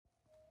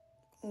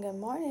Good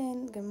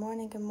morning, good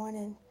morning, good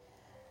morning.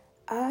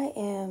 I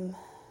am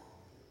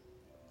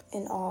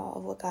in awe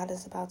of what God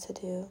is about to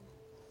do.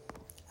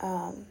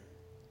 Um,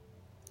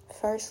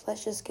 First,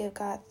 let's just give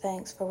God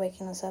thanks for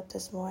waking us up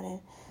this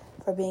morning,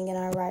 for being in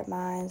our right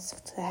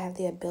minds, to have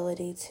the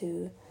ability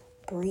to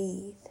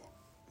breathe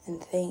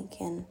and think,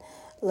 and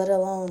let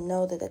alone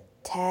know that the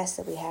task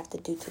that we have to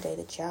do today,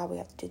 the job we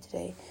have to do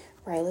today,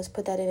 right? Let's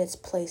put that in its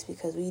place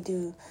because we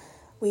don't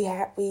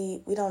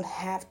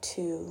have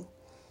to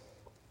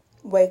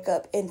wake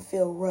up and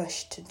feel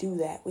rushed to do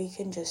that. We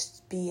can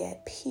just be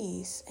at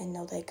peace and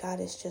know that God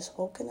has just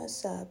woken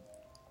us up,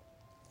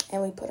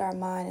 and we put our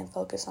mind and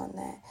focus on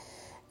that.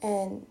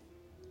 And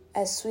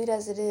as sweet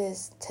as it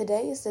is,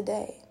 today is the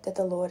day that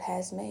the Lord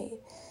has made.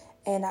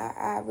 And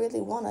I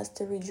really want us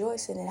to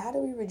rejoice in it. How do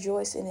we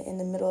rejoice in it in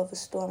the middle of a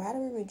storm? How do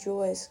we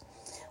rejoice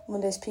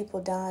when there's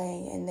people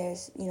dying and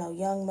there's,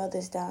 young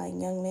mothers dying,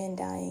 young men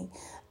dying?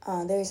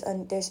 There's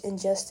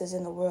injustice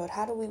in the world.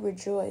 How do we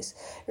rejoice?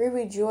 We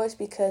rejoice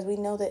because we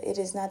know that it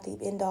is not the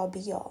end all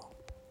be all.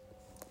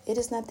 It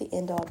is not the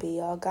end all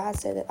be all. God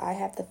said that I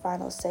have the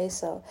final say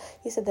so.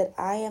 He said that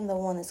I am the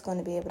one that's going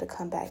to be able to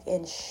come back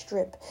and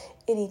strip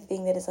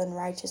anything that is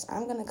unrighteous.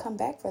 I'm going to come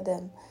back for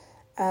them.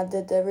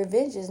 The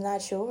revenge is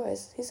not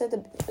yours. He said,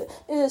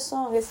 in a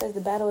song, it says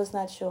the battle is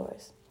not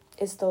yours.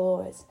 It's the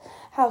Lord's.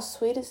 How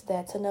sweet is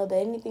that to know that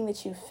anything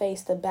that you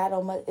face, the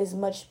battle is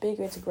much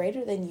bigger. It's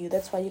greater than you.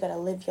 That's why you got to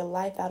live your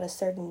life out a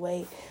certain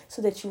way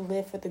so that you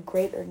live for the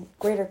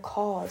greater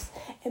cause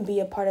and be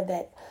a part of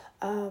that.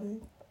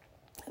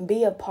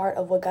 Be a part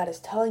of what God is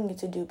telling you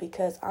to do,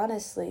 because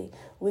honestly,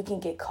 we can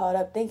get caught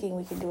up thinking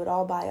we can do it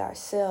all by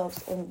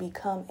ourselves and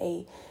become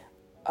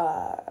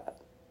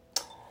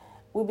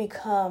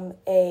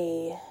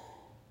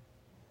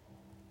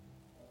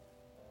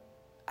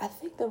I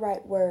think the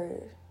right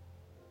word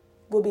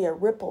will be a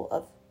ripple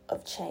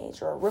of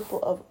change, or a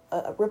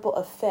ripple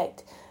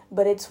effect.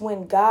 But it's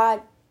when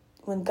God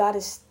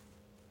has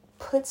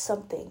put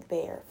something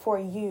there for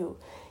you.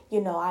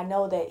 I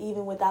know that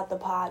even without the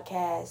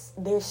podcast,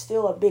 there's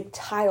still a big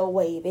tidal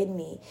wave in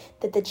me,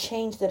 that the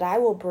change that I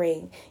will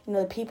bring,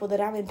 the people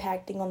that I'm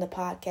impacting on the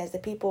podcast, the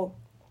people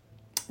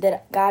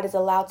that God is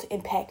allowed to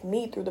impact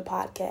me through the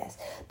podcast,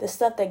 the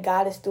stuff that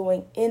God is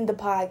doing in the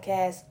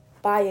podcast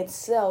by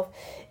itself,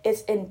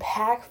 it's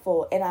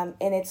impactful.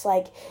 And it's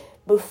like,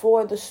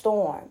 before the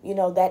storm,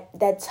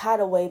 that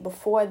tidal wave,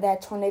 before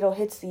that tornado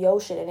hits the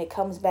ocean and it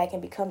comes back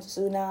and becomes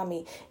a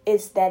tsunami,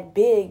 it's that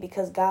big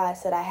because God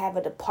said, I have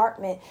a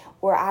department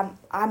where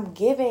I'm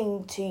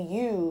giving to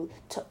you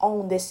to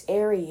own this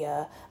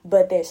area,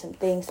 but there's some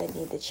things that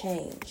need to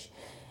change.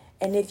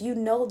 And if you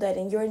know that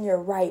and you're in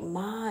your right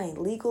mind,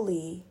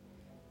 legally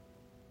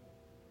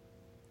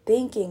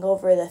thinking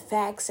over the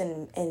facts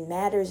and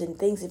matters and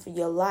things of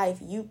your life,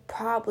 you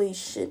probably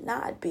should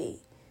not be.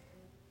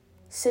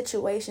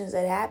 Situations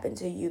that happen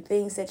to you,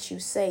 things that you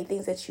say,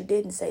 things that you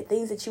didn't say,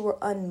 things that you were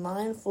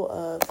unmindful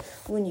of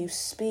when you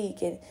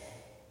speak, and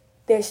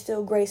there's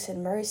still grace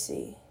and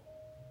mercy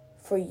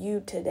for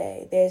you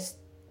today. There's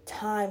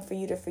time for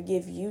you to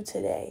forgive you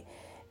today.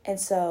 And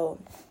so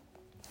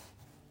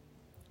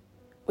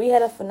we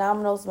had a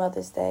phenomenal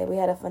Mother's Day. We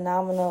had a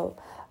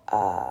phenomenal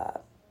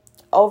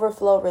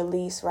overflow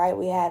release, right?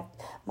 We had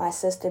my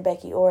sister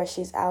Becky Orr.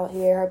 She's out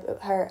here.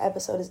 Her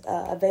episode is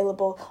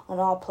available on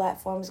all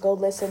platforms. Go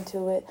listen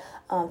to it.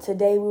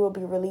 Today we will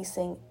be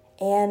releasing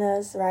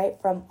Anna's, right,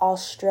 from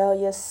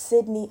Australia,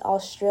 Sydney,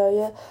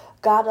 Australia.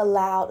 God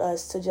allowed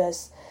us to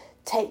just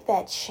take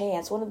that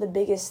chance. One of the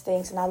biggest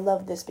things, and I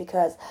love this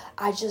because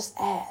I just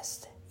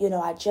asked.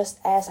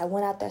 I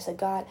went out there and said,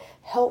 God,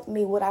 help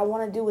me. What I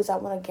want to do is I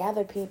want to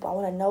gather people. I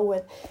want to know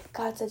what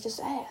God said, just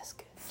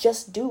ask.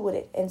 Just do with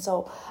it. And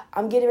so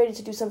I'm getting ready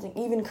to do something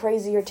even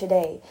crazier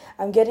today.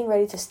 I'm getting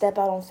ready to step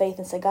out on faith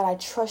and say, God, I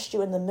trust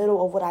you in the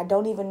middle of what I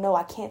don't even know.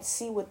 I can't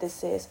see what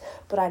this is,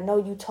 but I know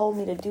you told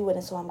me to do it,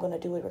 and so I'm going to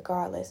do it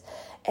regardless.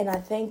 And I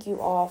thank you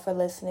all for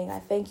listening. I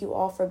thank you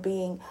all for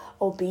being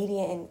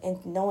obedient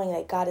and knowing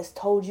that God has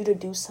told you to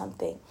do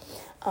something.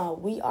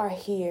 We are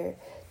here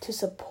to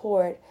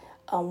support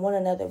one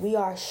another. We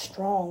are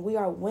strong. We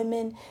are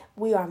women.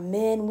 We are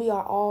men. We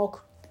are all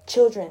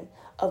children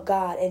of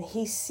God, and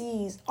he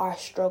sees our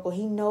struggle.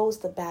 He knows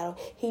the battle.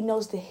 He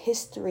knows the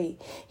history.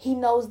 He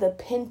knows the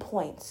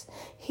pinpoints.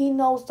 He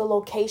knows the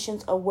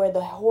locations of where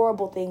the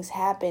horrible things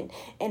happen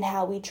and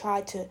how we try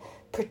to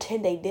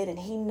pretend they didn't.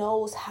 He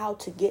knows how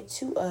to get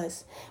to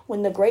us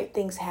when the great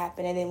things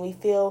happen and then we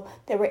feel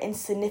that we're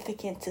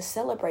insignificant to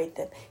celebrate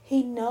them.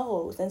 He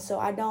knows. And so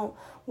I don't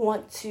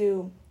want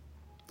to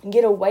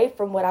get away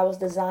from what I was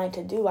designed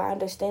to do. I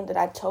understand that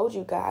I told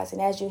you guys,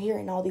 and as you hear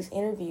in all these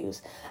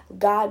interviews,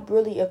 God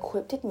really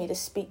equipped me to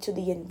speak to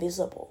the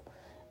invisible.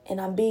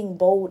 And I'm being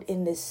bold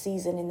in this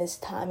season, in this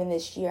time, in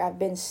this year. I've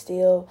been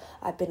still,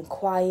 I've been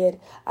quiet,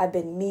 I've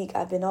been meek,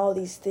 I've been all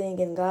these things.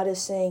 And God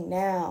is saying,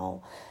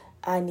 now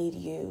I need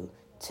you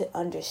to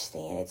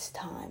understand it's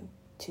time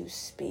to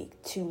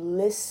speak, to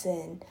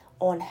listen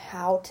on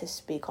how to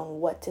speak, on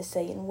what to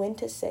say and when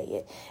to say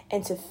it,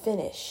 and to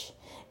finish.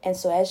 And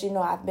so, as you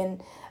know, I've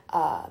been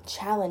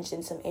challenged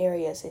in some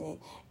areas,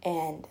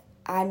 and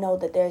I know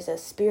that there's a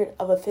spirit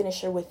of a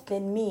finisher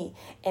within me.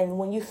 And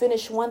when you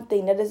finish one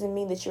thing, that doesn't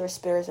mean that you're a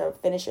spirit of a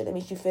finisher. That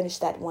means you finish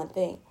that one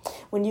thing.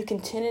 When you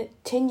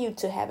continue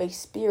to have a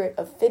spirit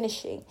of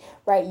finishing,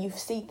 right, you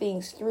see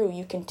things through.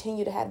 You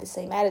continue to have the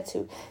same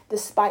attitude,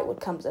 despite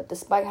what comes up,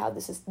 despite how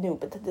this is new,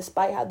 but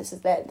despite how this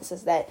is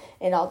that,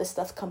 and all this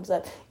stuff comes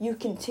up. You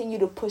continue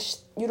to push.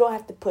 You don't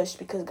have to push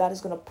because God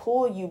is going to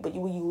pull you, but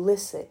when you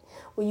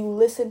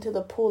listen to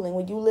the pulling,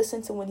 when you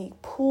listen to when he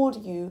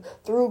pulled you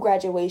through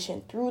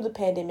graduation, through the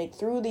pandemic,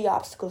 through the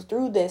obstacles,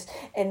 through this,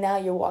 and now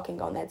you're walking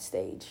on that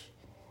stage.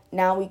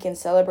 Now we can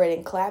celebrate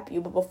and clap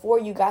you, but before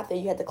you got there,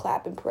 you had to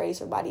clap and praise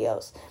somebody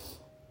else.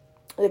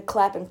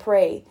 Clap and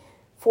pray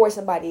for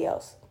somebody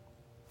else.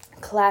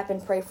 Clap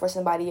and pray for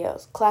somebody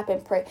else. Clap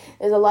and pray.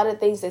 There's a lot of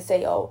things that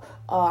say,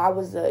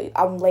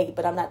 I'm late,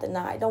 but I'm not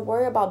denied. Don't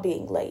worry about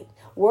being late.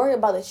 Worry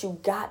about that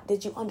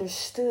you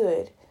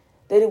understood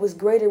that it was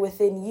greater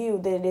within you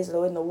than it is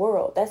in the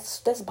world.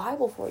 That's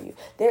Bible for you.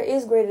 There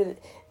is greater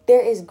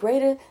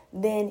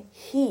than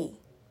he.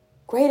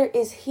 Greater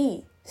is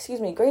he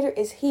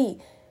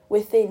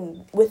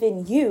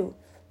within you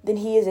than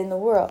he is in the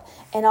world.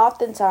 And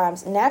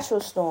oftentimes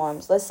natural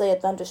storms, let's say a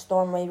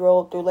thunderstorm may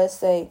roll through, let's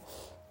say,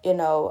 any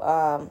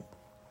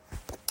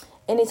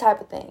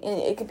type of thing.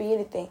 It could be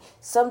anything.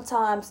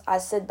 Sometimes I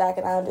sit back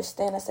and I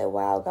understand. I say,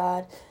 wow,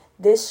 God,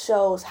 this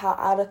shows how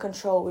out of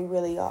control we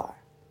really are.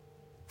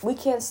 We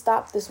can't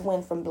stop this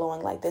wind from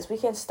blowing like this. We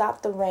can't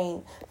stop the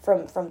rain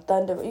from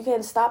thunder. You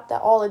can't stop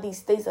all of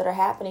these things that are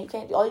happening.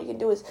 All you can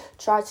do is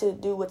try to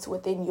do what's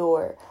within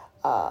your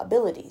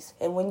abilities.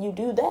 And when you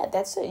do that,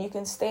 that's it. You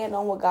can stand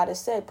on what God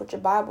has said. Put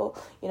your Bible,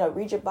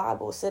 read your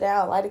Bible, sit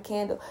down, light a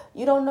candle.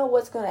 You don't know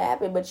what's going to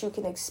happen, but you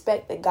can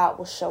expect that God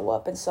will show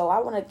up. And so I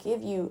want to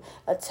give you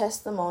a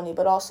testimony,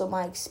 but also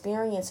my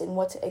experience and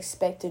what to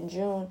expect in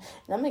June.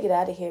 And I'm going to get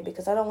out of here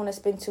because I don't want to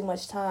spend too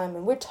much time.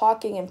 And we're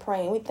talking and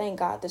praying. We thank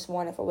God this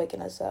morning for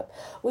waking us up.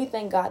 We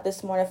thank God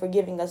this morning for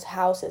giving us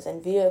houses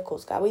and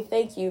vehicles. God, we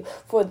thank you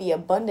for the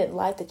abundant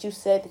life that you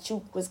said that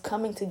you was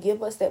coming to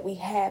give us, that we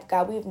have.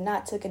 God, we have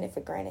not taken it for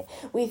granted.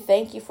 We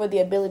thank you for the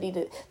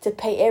ability to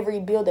pay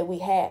every bill that we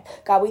have.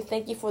 God, we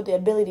thank you for the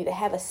ability to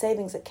have a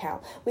savings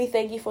account. We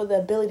thank you for the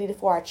ability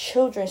for our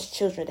children's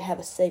children to have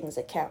a savings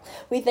account.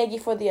 We thank you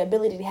for the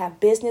ability to have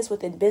business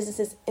within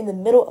businesses in the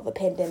middle of a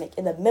pandemic,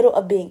 in the middle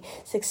of being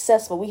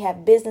successful. We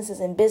have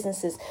businesses and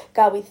businesses.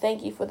 God, we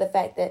thank you for the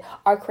fact that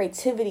our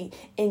creativity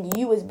in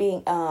you is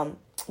being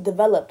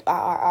developed.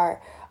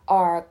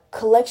 Our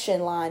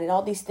collection line and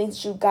all these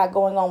things you've got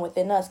going on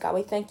within us. God,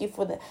 we thank you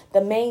for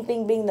the main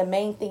thing being the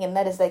main thing, and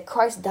that is that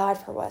Christ died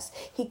for us.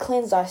 He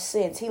cleansed our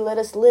sins. He let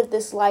us live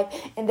this life,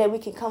 and that we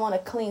can come on a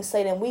clean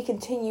slate, and we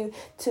continue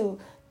to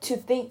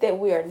think that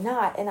we are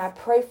not. And I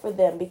pray for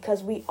them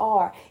because we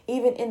are,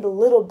 even in the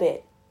little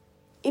bit.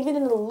 Even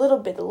in the little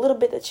bit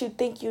that you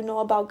think you know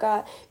about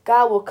God,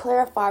 God will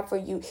clarify for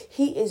you.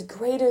 He is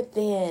greater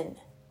than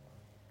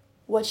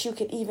what you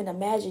can even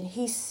imagine.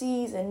 He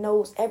sees and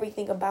knows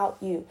everything about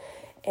you.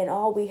 And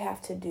all we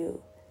have to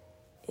do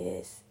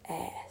is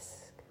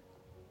ask.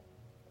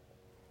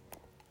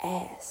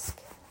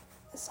 Ask.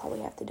 That's all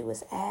we have to do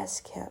is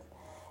ask him.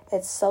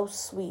 It's so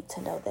sweet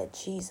to know that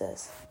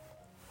Jesus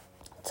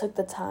took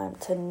the time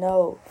to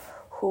know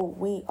who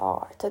we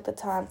are. Took the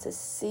time to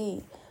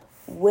see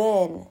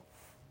when,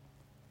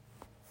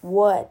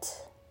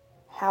 what,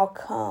 how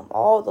come,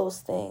 all those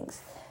things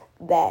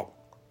that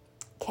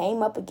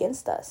came up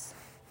against us.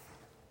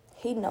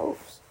 He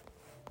knows.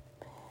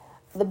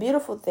 The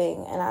beautiful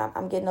thing, and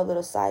I'm getting a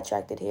little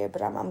sidetracked here,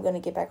 but I'm going to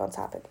get back on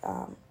topic.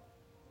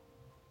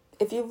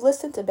 If you've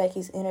listened to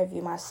Becky's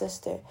interview, my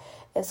sister,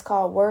 it's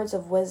called Words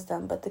of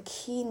Wisdom, but the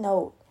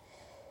keynote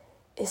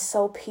is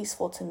so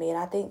peaceful to me. And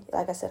I think,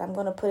 like I said, I'm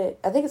going to put it,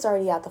 I think it's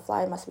already out. The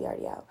flyer must be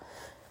already out.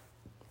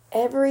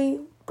 Every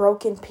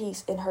broken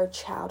piece in her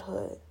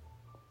childhood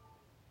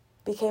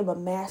became a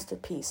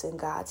masterpiece in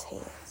God's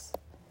hands.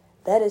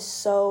 That is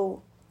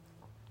so,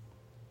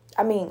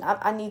 I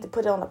need to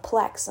put it on a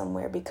plaque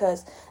somewhere,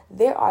 because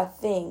there are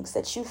things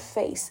that you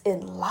face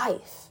in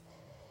life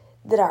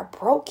that are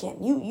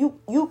broken.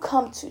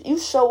 You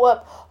show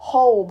up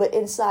whole, but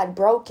inside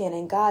broken.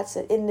 And God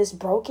said, in this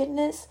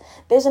brokenness,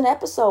 there's an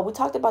episode. We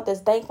talked about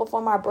this, thankful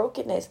for my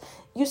brokenness.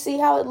 You see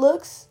how it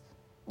looks?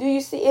 Do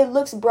you see? It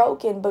looks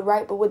broken, but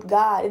with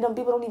God. People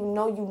don't even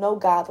know you know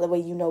God the way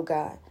you know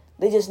God.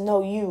 They just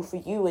know you for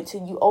you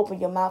until you open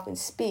your mouth and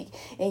speak.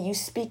 And you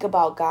speak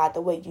about God the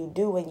way you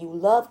do. And you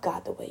love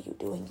God the way you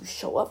do. And you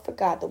show up for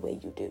God the way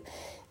you do.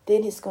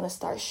 Then it's going to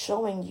start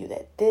showing you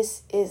that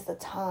this is the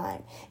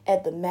time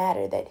and the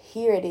matter, that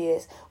here it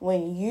is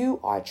when you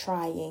are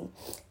trying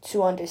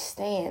to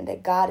understand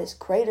that God is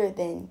greater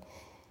than,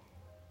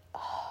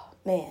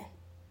 man.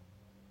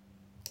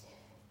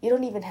 You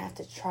don't even have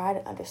to try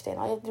to understand.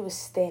 All you have to do is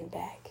stand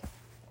back.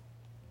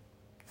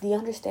 The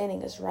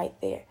understanding is right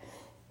there.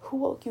 Who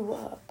woke you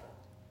up?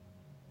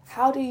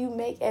 How do you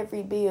make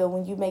every bill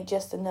when you make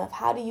just enough?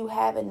 How do you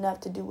have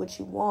enough to do what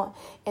you want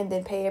and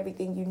then pay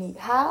everything you need?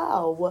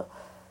 How?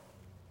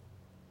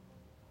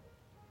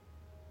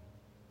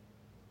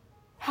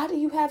 How do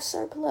you have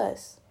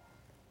surplus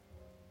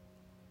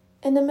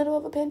in the middle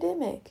of a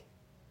pandemic?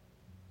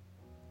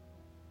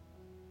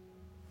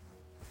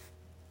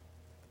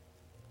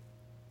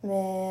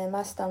 Man,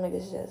 my stomach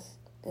is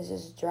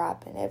just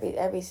dropping.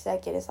 Every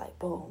second it's like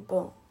boom,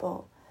 boom,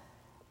 boom.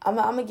 I'm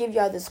gonna give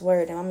y'all this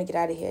word and I'm gonna get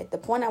out of here. The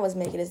point I was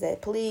making is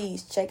that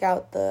please check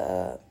out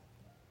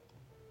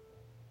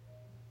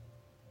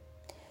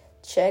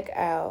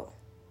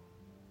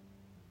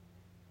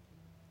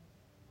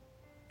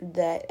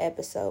that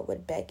episode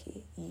with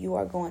Becky. You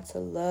are going to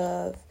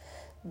love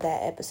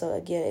that episode.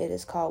 Again, it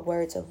is called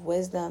Words of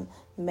Wisdom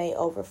May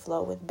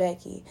Overflow with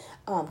Becky.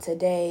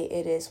 Today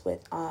it is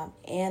with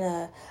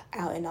Anna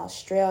out in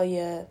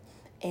Australia.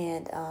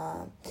 And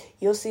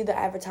you'll see the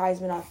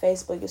advertisement on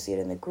Facebook. You'll see it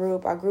in the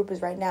group. Our group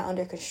is right now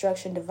under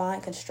construction,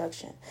 divine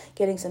construction,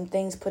 getting some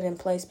things put in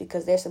place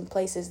because there's some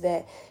places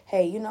that,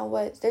 hey, you know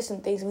what? There's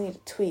some things we need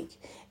to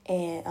tweak.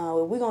 And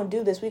if we're going to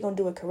do this, we're going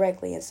to do it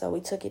correctly. And so we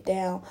took it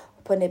down.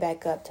 We're putting it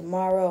back up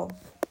tomorrow.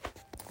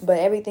 But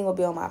everything will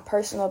be on my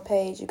personal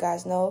page. You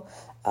guys know,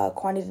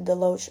 Quanita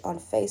Deloach on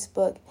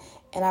Facebook.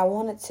 And I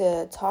wanted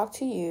to talk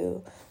to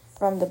you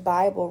from the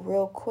Bible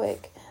real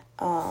quick.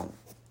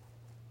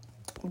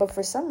 But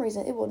for some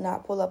reason, it will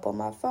not pull up on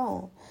my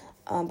phone.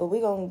 But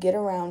we're going to get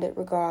around it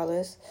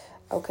regardless,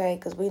 okay?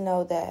 Because we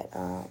know that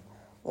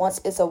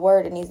once it's a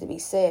word that needs to be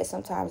said,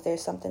 sometimes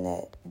there's something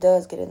that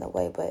does get in the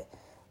way. But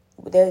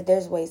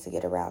there's ways to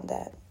get around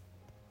that,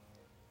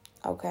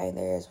 okay?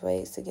 There's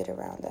ways to get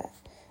around that.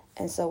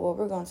 And so what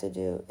we're going to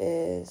do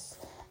is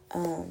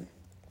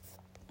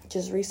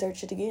just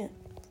research it again,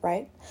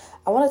 right?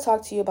 I want to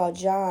talk to you about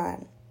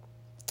John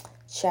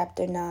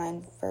chapter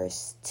 9,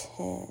 verse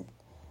 10.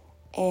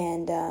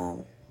 And I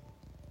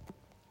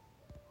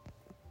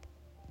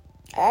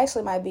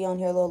actually might be on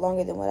here a little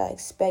longer than what I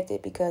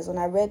expected because when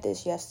I read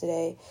this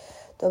yesterday,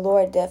 the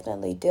Lord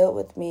definitely dealt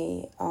with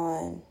me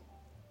on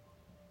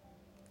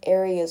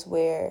areas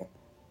where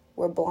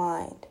we're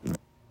blind.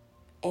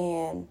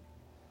 And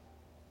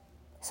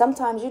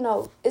sometimes,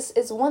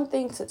 it's one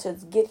thing to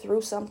get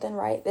through something,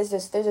 right? There's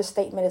a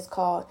statement, it's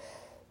called,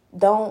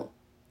 don't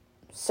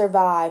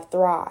survive,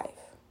 thrive.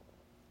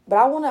 But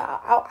I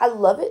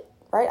love it.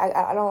 Right?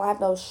 I don't have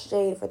no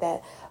shade for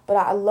that. But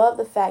I love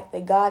the fact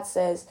that God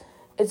says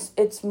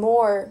it's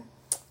more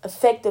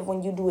effective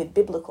when you do it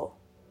biblical.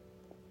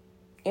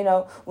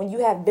 When you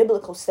have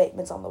biblical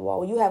statements on the wall,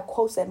 when you have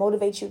quotes that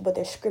motivate you, but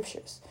they're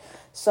scriptures.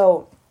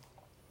 So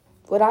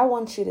what I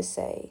want you to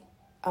say,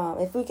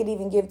 if we could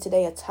even give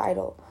today a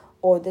title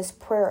or this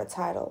prayer a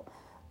title,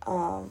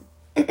 or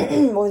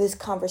this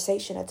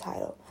conversation a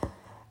title,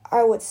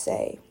 I would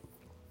say,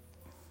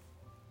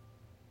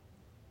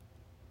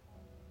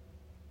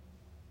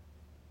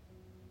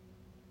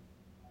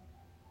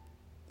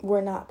 we're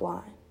not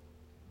blind.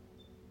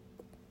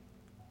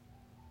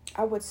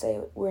 I would say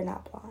we're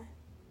not blind.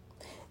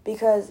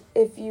 Because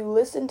if you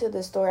listen to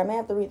the story, I may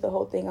have to read the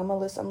whole thing. I'm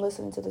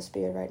listening to the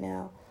Spirit right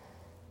now.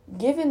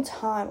 Given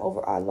time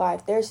over our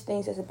life, there's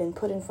things that have been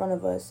put in front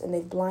of us and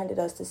they've blinded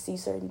us to see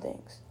certain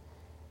things.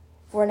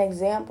 For an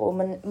example,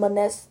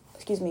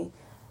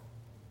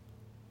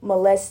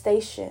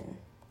 molestation.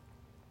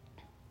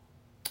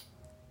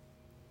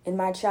 In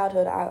my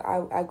childhood,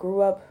 I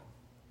grew up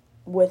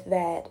with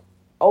that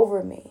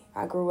over me.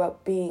 I grew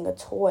up being a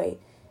toy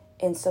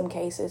in some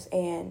cases,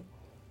 and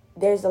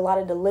there's a lot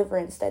of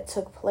deliverance that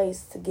took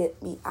place to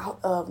get me out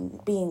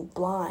of being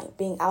blind,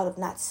 being out of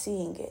not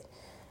seeing it.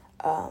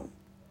 And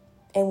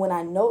when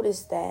I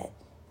noticed that,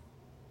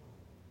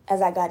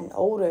 as I gotten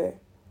older,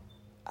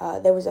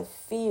 there was a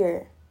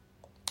fear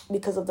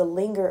because of the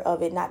linger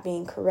of it not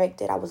being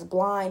corrected. I was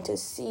blind to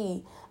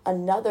see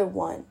another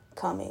one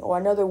coming, or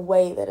another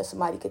way that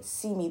somebody could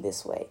see me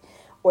this way,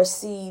 or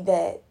see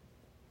that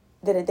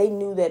they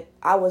knew that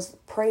I was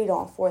preyed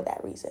on for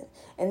that reason.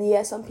 And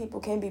yes, some people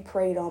can be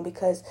preyed on,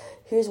 because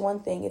here's one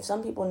thing. If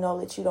some people know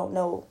that you don't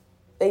know,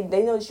 they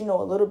know that you know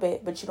a little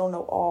bit, but you don't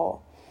know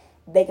all,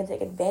 they can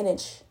take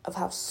advantage of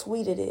how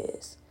sweet it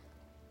is.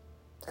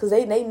 Because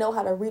they know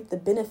how to reap the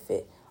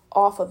benefit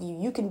off of you.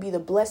 You can be the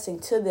blessing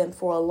to them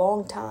for a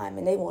long time,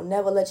 and they will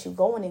never let you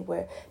go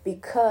anywhere,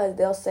 because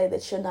they'll say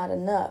that you're not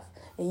enough,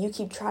 and you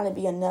keep trying to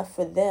be enough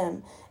for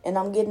them. And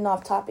I'm getting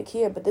off topic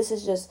here, but this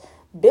is just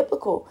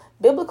biblical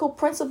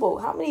principle.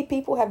 How many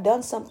people have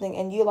done something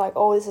and you're like,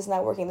 oh, this is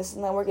not working, this is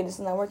not working, this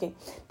is not working.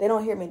 They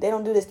don't hear me. They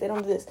don't do this. They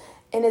don't do this.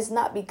 And it's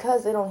not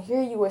because they don't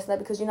hear you, or it's not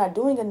because you're not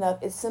doing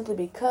enough. It's simply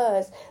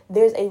because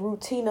there's a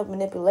routine of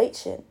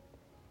manipulation,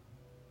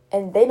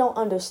 and they don't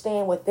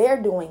understand what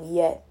they're doing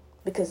yet,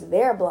 because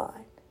they're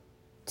blind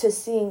to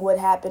seeing what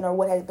happened or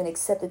what has been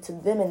accepted to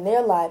them in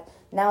their life.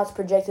 Now it's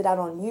projected out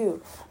on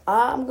you.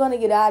 I'm going to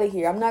get out of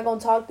here. I'm not going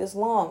to talk this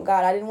long.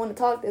 God, I didn't want to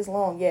talk this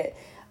long yet.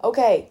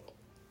 Okay.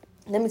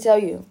 Let me tell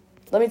you.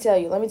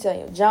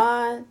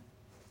 John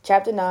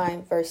chapter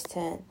 9, verse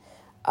 10.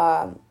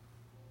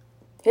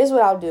 Here's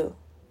what I'll do.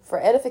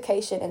 For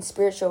edification and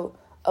spiritual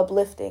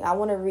uplifting, I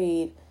want to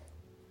read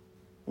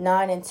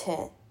 9 and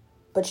 10.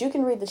 But you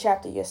can read the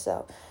chapter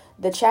yourself.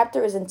 The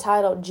chapter is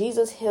entitled,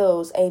 Jesus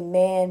Heals a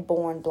Man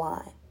Born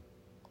Blind.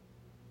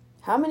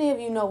 How many of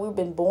you know we've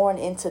been born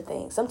into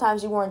things?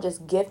 Sometimes you weren't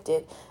just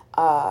gifted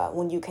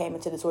when you came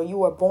into this world. You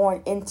were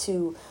born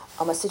into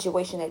a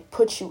situation that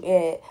put you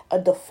in a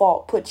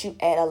default, put you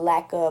at a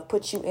lack of,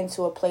 put you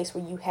into a place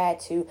where you had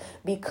to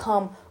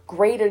become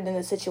greater than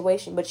the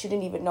situation, but you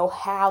didn't even know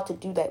how to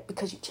do that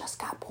because you just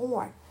got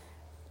born.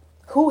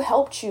 Who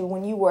helped you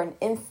when you were an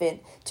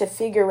infant to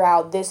figure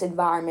out this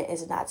environment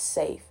is not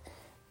safe?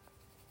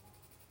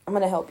 I'm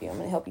going to help you. I'm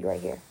going to help you right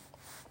here.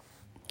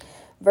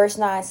 Verse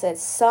 9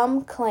 says,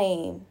 some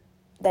claim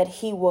that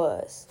he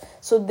was.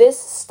 So this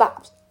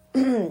stops.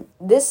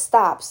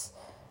 Verse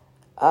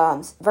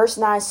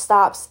 9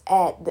 stops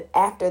at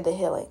after the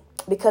healing,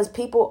 because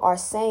people are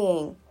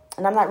saying,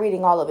 and I'm not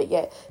reading all of it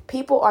yet,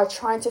 people are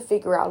trying to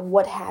figure out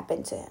what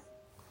happened to him.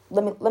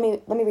 Let me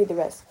read the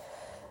rest.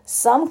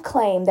 Some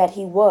claim that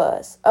he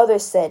was.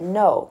 Others said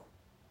no.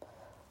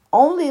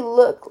 Only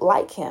look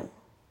like him.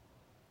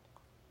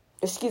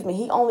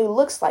 He only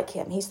looks like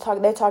him.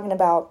 They're talking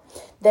about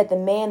that the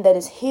man that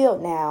is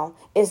healed now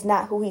is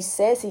not who he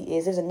says he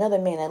is. There's another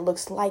man that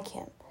looks like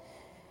him.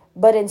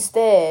 But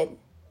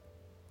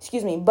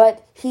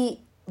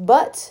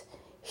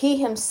he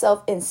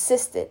himself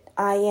insisted,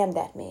 I am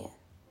that man.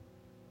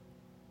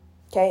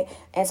 Okay.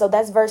 And so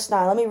that's verse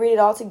 9. Let me read it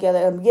all together.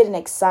 I'm getting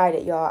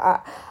excited,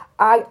 y'all.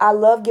 I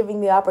love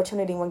giving the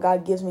opportunity when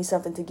God gives me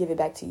something to give it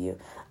back to you.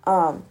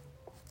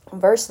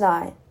 Verse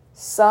 9,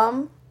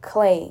 some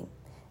claim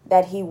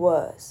that he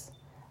was.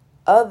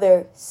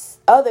 Others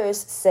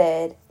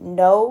said,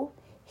 no,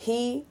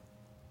 he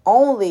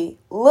only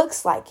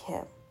looks like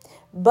him.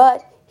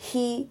 But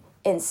he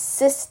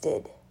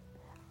insisted,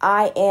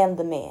 I am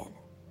the man.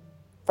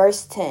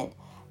 Verse 10,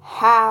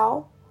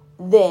 how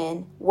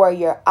then were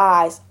your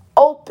eyes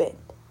opened?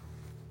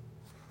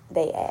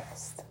 They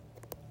asked.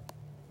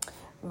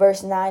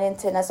 Verse 9 and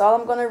 10. That's all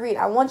I'm going to read.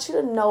 I want you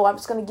to know, I'm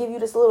just going to give you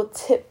this little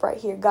tip right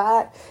here.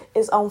 God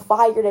is on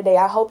fire today.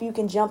 I hope you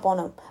can jump on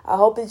him. I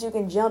hope that you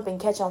can jump and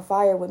catch on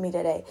fire with me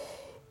today.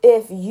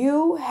 If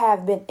you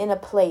have been in a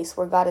place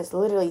where God has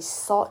literally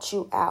sought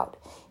you out,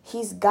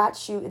 he's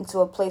got you into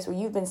a place where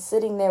you've been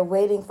sitting there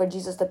waiting for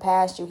Jesus to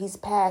pass you. He's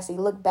passed. He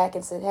looked back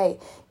and said, hey,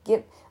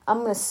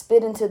 I'm going to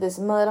spit into this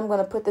mud. I'm going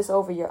to put this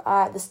over your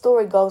eye. The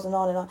story goes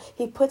on and on.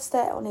 He puts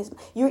that on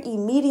you're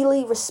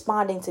immediately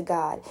responding to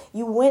God.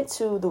 You went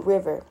to the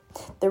river.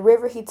 The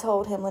river, he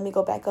told him, let me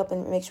go back up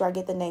and make sure I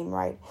get the name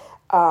right.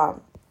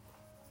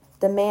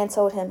 The man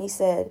told him, he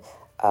said,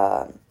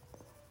 let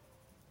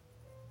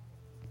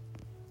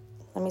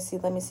me see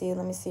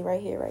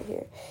right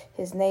here.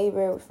 His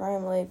neighbor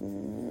firmly.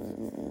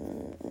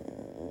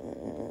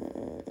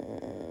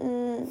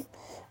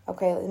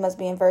 Okay, it must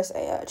be in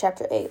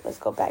chapter 8. Let's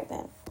go back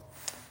then.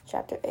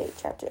 Chapter 8.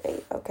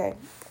 Okay.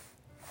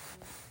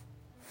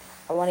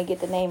 I want to get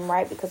the name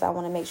right because I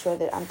want to make sure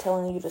that I'm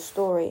telling you the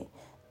story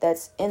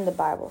that's in the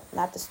Bible,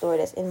 not the story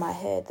that's in my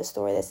head, the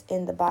story that's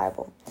in the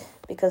Bible,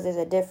 because there's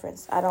a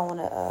difference. I don't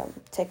want to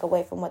take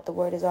away from what the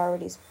word is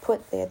already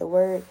put there. The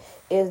word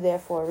is there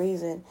for a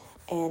reason,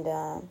 and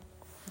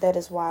that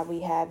is why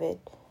we have it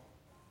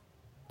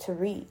to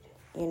read.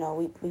 You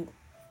know,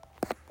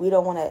 we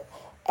don't want to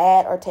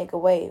add or take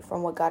away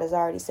from what God has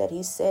already said.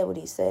 He said what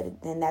he said,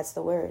 and that's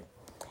the word.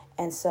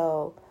 And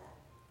so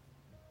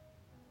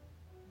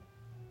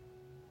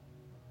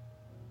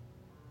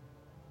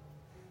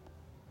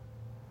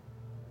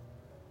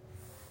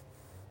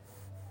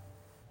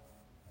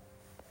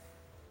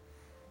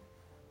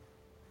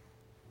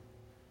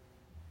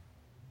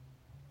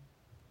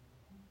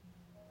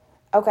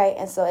okay,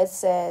 and so it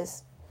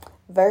says,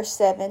 verse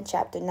 7,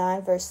 chapter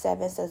 9, verse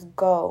 7 says,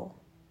 go.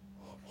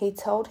 He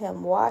told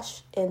him,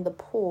 wash in the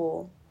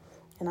pool,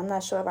 and I'm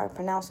not sure if I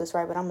pronounce this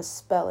right, but I'm going to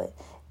spell it,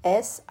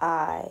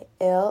 Siloam.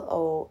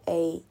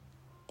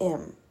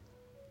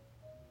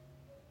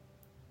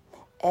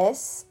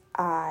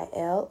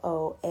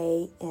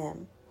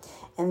 Siloam.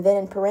 And then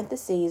in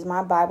parentheses,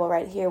 my Bible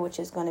right here, which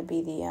is going to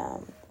be the,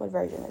 what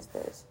version is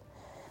this?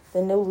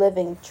 The New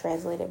Living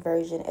Translated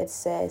Version, it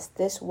says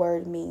this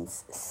word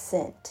means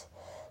sent.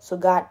 So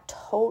God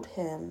told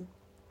him,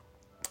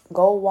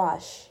 go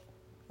wash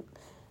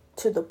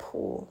to the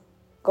pool.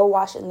 Go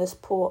wash in this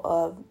pool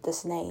of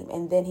this name.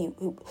 And then he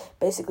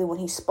basically, when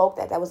he spoke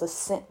that was a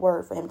sent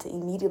word for him to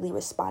immediately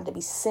respond, to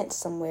be sent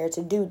somewhere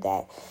to do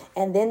that.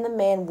 And then the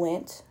man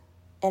went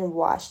and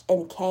washed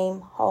and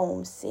came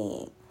home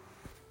seeing.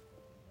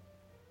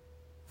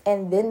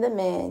 And then the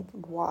man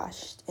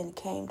washed and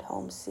came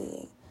home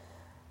seeing.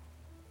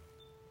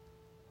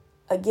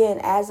 Again,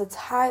 as a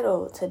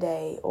title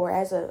today, or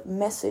as a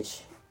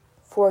message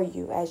for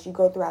you as you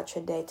go throughout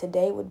your day,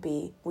 today would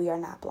be, we are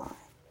not blind.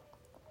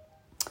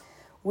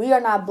 We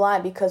are not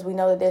blind because we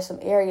know that there's some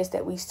areas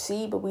that we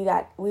see, but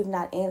we've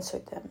not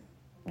answered them.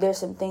 There's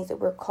some things that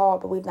we're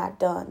called, but we've not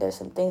done. There's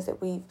some things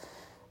that we've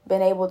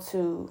been able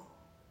to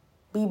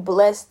be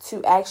blessed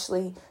to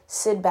actually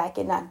sit back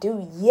and not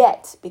do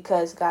yet,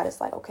 because God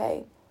is like,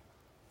 okay,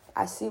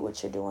 I see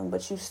what you're doing,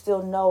 but you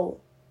still know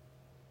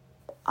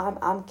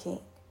I'm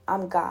king.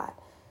 I'm God.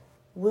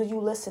 Will you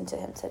listen to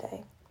him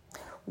today?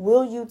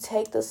 Will you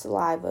take the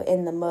saliva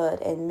in the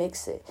mud and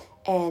mix it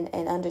and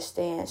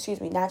understand,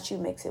 not you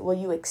mix it. Will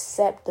you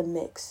accept the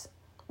mix?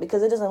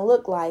 Because it doesn't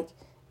look like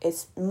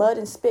it's mud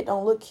and spit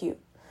don't look cute.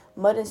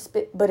 Mud and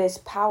spit, but it's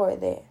power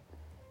there.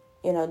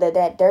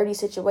 That dirty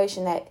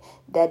situation,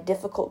 that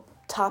difficult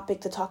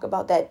topic to talk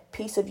about, that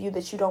piece of you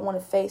that you don't want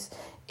to face,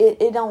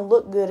 it don't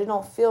look good. It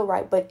don't feel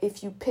right. But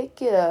if you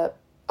pick it up,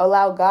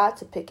 allow God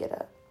to pick it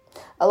up.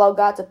 Allow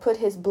God to put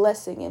his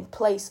blessing in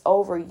place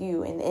over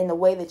you in the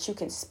way that you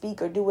can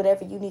speak or do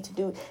whatever you need to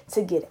do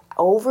to get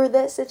over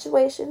that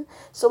situation.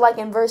 So like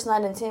in verse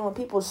 9 and 10, when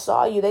people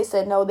saw you, they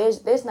said, no,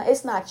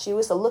 it's not you.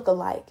 It's a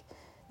lookalike.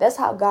 That's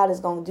how God is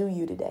going to do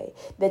you today.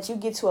 That you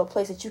get to a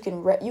place that you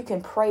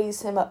can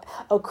praise him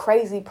a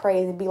crazy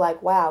praise and be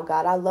like, wow,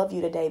 God, I love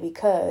you today,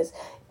 because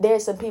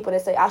there's some people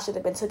that say I should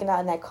have been taken out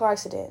in that car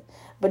accident.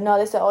 But no,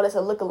 they say, oh, that's a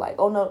lookalike.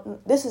 Oh, no,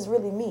 this is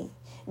really me.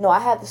 No,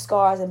 I have the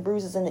scars and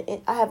bruises and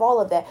I have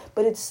all of that,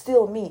 but it's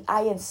still me.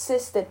 I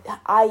insist that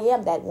I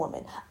am that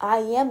woman. I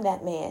am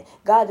that man.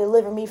 God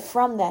delivered me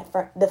from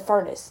the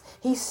furnace.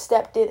 He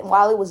stepped in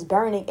while it was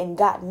burning and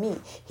got me.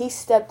 He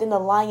stepped in the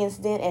lion's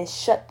den and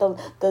shut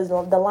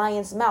the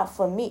lion's mouth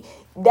for me.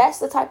 That's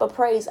the type of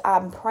praise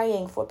I'm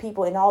praying for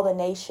people in all the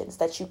nations,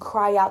 that you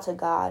cry out to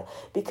God,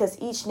 because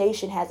each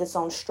nation has its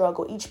own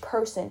struggle. Each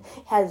person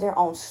has their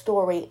own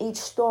story. Each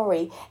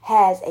story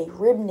has a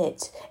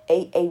remnant,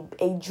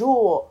 a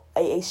jewel,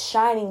 a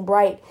shining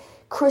bright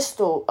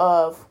crystal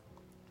of,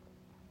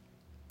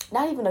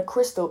 not even a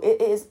crystal.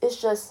 It's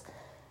just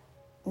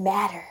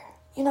matter.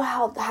 You know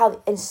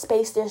how in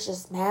space there's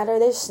just matter.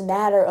 There's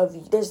matter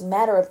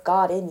of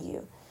God in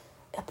you.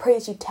 I pray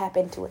that you tap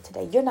into it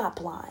today. You're not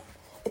blind.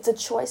 It's a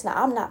choice. Now,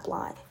 I'm not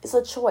blind. It's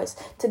a choice.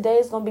 Today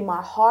is going to be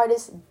my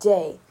hardest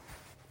day,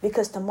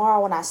 because tomorrow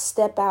when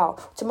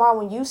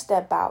you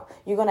step out,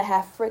 you're going to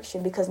have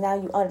friction, because now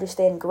you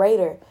understand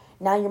greater.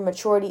 Now your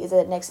maturity is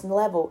at the next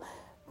level.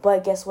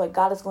 But guess what?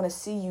 God is going to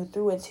see you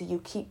through until you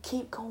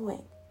keep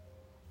going.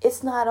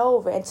 It's not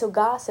over until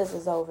God says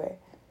it's over.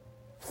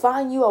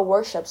 Find you a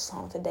worship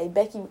song today.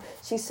 Becky,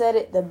 she said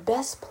it, the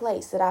best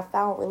place that I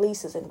found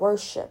releases in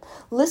worship.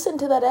 Listen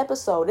to that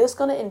episode. It's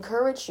going to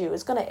encourage you.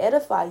 It's going to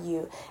edify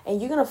you. And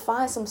you're going to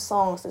find some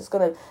songs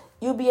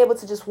you'll be able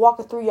to just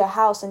walk through your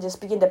house and just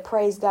begin to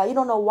praise God. You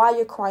don't know why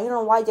you're crying. You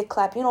don't know why you're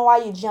clapping. You don't know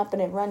why you're jumping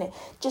and running.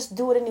 Just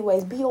do it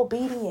anyways. Be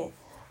obedient.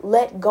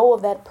 Let go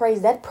of that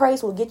praise. That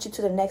praise will get you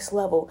to the next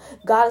level.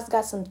 God has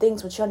got some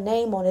things with your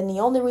name on it. And the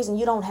only reason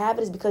you don't have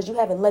it is because you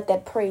haven't let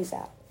that praise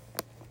out.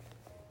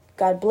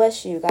 God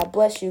bless you. God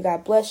bless you.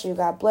 God bless you.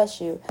 God bless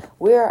you.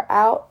 We're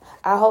out.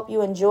 I hope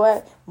you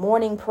enjoy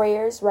morning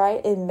prayers, right,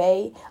 in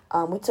May.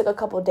 We took a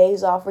couple of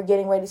days off. We're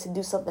getting ready to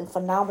do something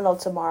phenomenal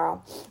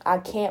tomorrow. I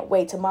can't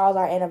wait. Tomorrow's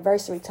our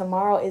anniversary.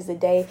 Tomorrow is the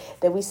day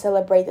that we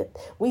celebrate.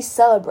 We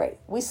celebrate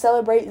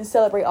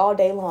all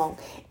day long.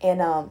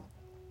 And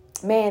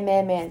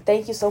Man.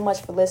 Thank you so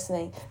much for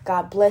listening.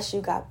 God bless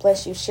you. God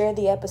bless you. Share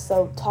the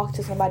episode. Talk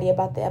to somebody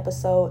about the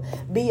episode.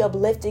 Be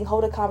uplifting.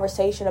 Hold a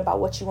conversation about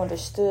what you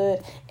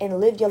understood. And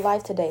live your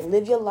life today.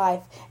 Live your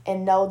life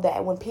and know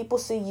that when people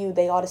see you,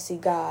 they ought to see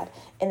God.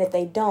 And if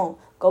they don't,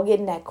 go get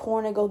in that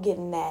corner, go get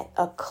in that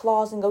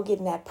closet, go get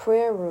in that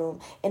prayer room,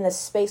 in a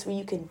space where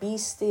you can be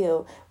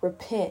still,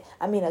 repent.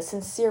 A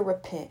sincere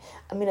repent.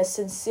 A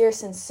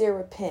sincere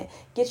repent.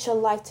 Get your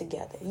life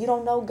together. You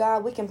don't know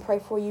God, we can pray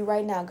for you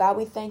right now. God,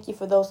 we thank you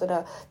for those that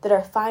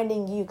are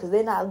finding you, because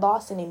they're not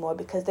lost anymore,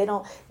 because they're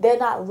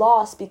not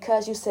lost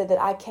because you said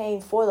that I came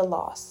for the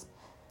lost.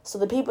 So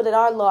the people that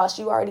are lost,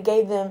 you already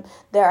gave them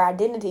their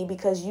identity,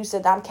 because you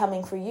said I'm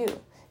coming for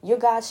you. You're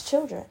God's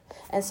children.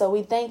 And so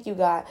we thank you,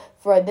 God,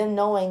 for them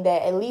knowing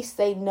that at least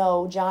they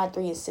know John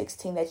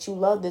 3:16, that you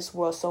love this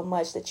world so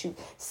much that you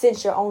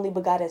sent your only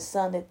begotten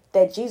son,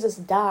 that Jesus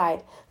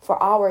died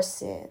for our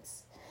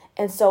sins.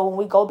 And so when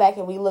we go back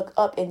and we look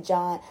up in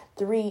John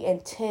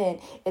 3:10,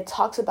 it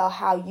talks about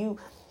how you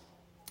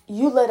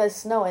let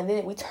us know. And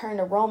then we turn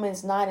to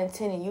Romans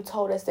 9:10, and you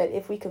told us that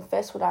if we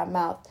confess with our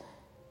mouth,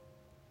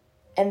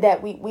 and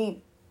that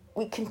we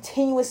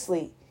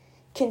continuously,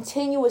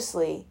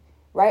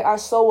 right? Our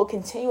soul will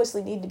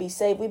continuously need to be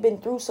saved. We've been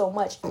through so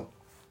much.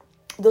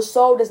 The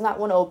soul does not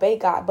want to obey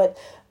God, but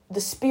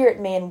the spirit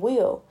man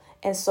will.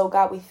 And so,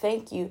 God, we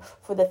thank you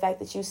for the fact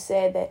that you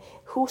said that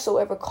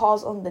whosoever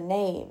calls on the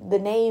name,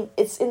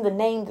 it's in the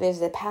name there's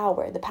the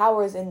power. The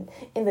power is in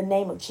the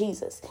name of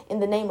Jesus,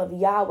 in the name of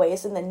Yahweh.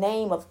 It's in the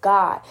name of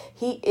God.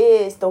 He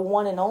is the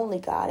one and only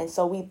God. And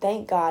so we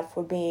thank God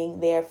for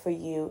being there for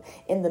you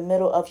in the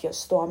middle of your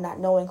storm, not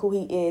knowing who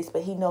he is,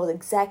 but he knows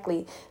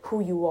exactly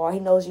who you are. He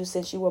knows you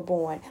since you were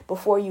born,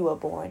 before you were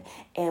born.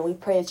 And we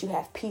pray that you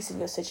have peace in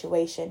your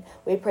situation.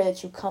 We pray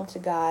that you come to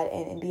God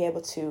and be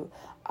able to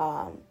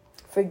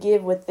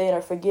forgive within,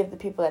 or forgive the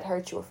people that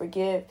hurt you, or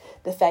forgive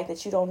the fact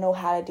that you don't know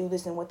how to do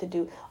this and what to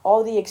do.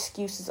 All the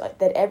excuses,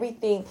 that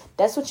everything,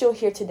 that's what you'll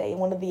hear today in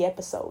one of the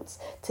episodes.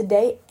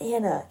 Today,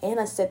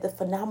 Anna said the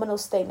phenomenal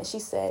statement. She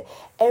said,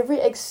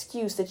 every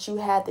excuse that you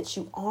have that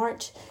you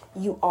aren't,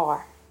 you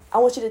are. I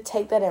want you to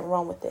take that and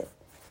run with it.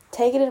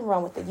 Take it and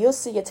run with it. You'll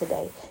see it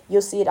today.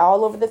 You'll see it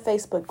all over the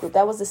Facebook group.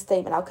 That was the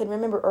statement. I couldn't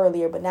remember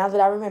earlier, but now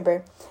that I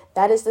remember,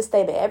 that is the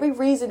statement. Every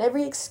reason,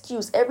 every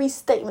excuse, every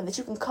statement that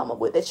you can come up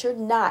with that you're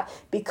not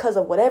because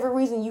of whatever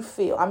reason you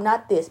feel. I'm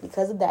not this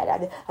because of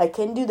that. I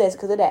can't do this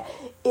because of that.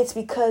 It's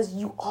because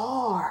you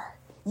are.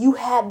 You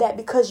have that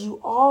because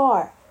you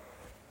are.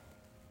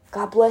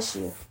 God bless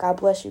you. God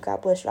bless you.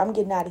 God bless you. I'm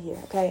getting out of here.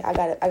 Okay. I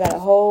got a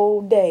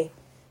whole day.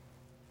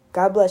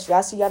 God bless you.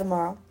 I'll see y'all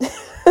tomorrow.